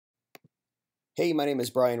Hey, my name is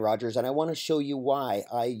Brian Rogers, and I want to show you why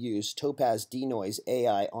I use Topaz Denoise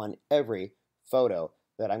AI on every photo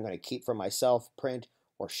that I'm going to keep for myself, print,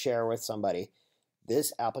 or share with somebody.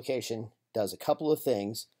 This application does a couple of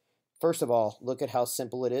things. First of all, look at how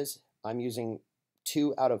simple it is. I'm using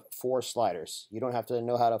 2 out of 4 sliders. You don't have to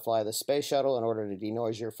know how to fly the space shuttle in order to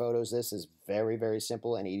denoise your photos. This is very, very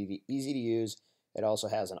simple and easy to use. It also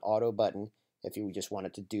has an auto button if you just want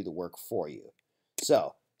it to do the work for you.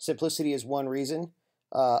 So, simplicity is one reason.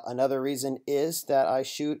 Another reason is that I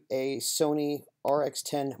shoot a Sony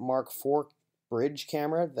RX10 Mark IV bridge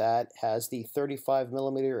camera that has the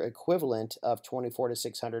 35mm equivalent of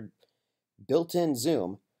 24-600 built-in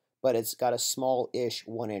zoom, but it's got a small-ish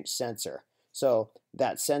 1-inch sensor. So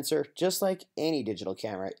that sensor, just like any digital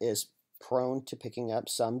camera, is prone to picking up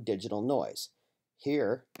some digital noise.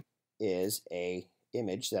 Here is a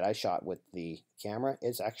image that I shot with the camera.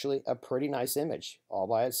 It's actually a pretty nice image all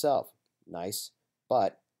by itself. Nice,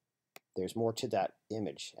 but there's more to that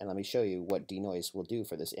image, and let me show you what denoise will do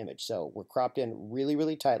for this image. So we're cropped in really,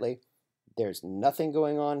 really tightly. There's nothing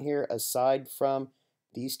going on here aside from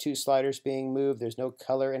these 2 sliders being moved. There's no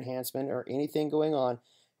color enhancement or anything going on.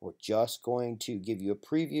 We're just going to give you a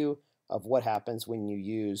preview of what happens when you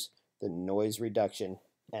use the noise reduction,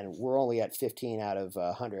 and we're only at 15 out of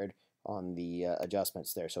 100 on the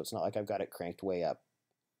adjustments there, so it's not like I've got it cranked way up.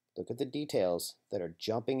 Look at the details that are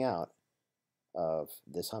jumping out of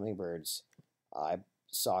this hummingbird's eye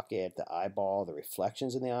socket, the eyeball, the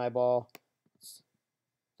reflections in the eyeball.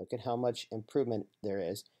 Look at how much improvement there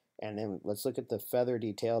is. And then let's look at the feather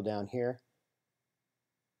detail down here.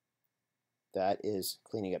 That is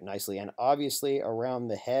cleaning up nicely, and obviously around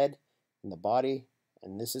the head and the body,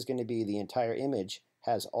 and this is going to be the entire image,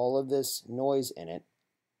 has all of this noise in it,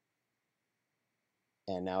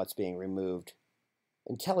 and now it's being removed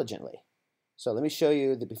intelligently. So let me show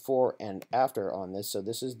you the before and after on this. So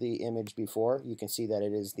this is the image before. You can see that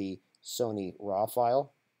it is the Sony RAW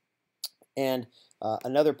file. And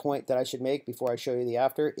another point that I should make before I show you the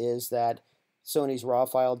after is that Sony's RAW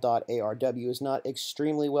file .arw is not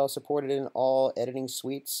extremely well supported in all editing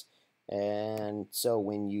suites. And so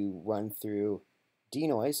when you run through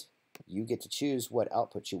denoise, you get to choose what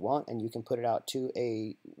output you want, and you can put it out to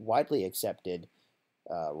a widely accepted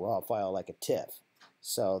RAW file like a TIFF.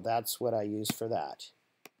 So that's what I use for that.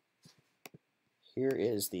 Here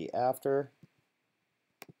is the after.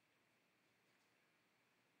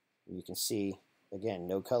 You can see, again,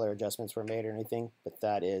 no color adjustments were made or anything, but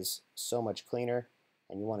that is so much cleaner,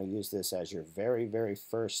 and you want to use this as your very, very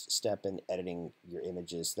first step in editing your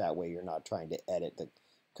images. That way you're not trying to edit the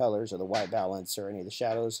colors or the white balance or any of the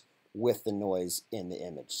shadows with the noise in the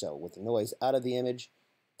image. So with the noise out of the image,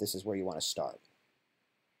 this is where you want to start.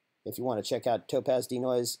 If you want to check out Topaz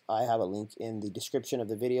Denoise, I have a link in the description of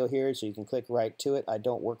the video here, so you can click right to it. I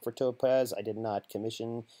don't work for Topaz. I did not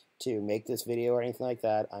commission to make this video or anything like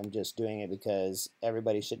that. I'm just doing it because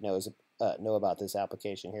everybody should know about this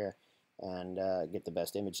application here and get the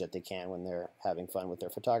best image that they can when they're having fun with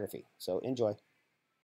their photography. So enjoy.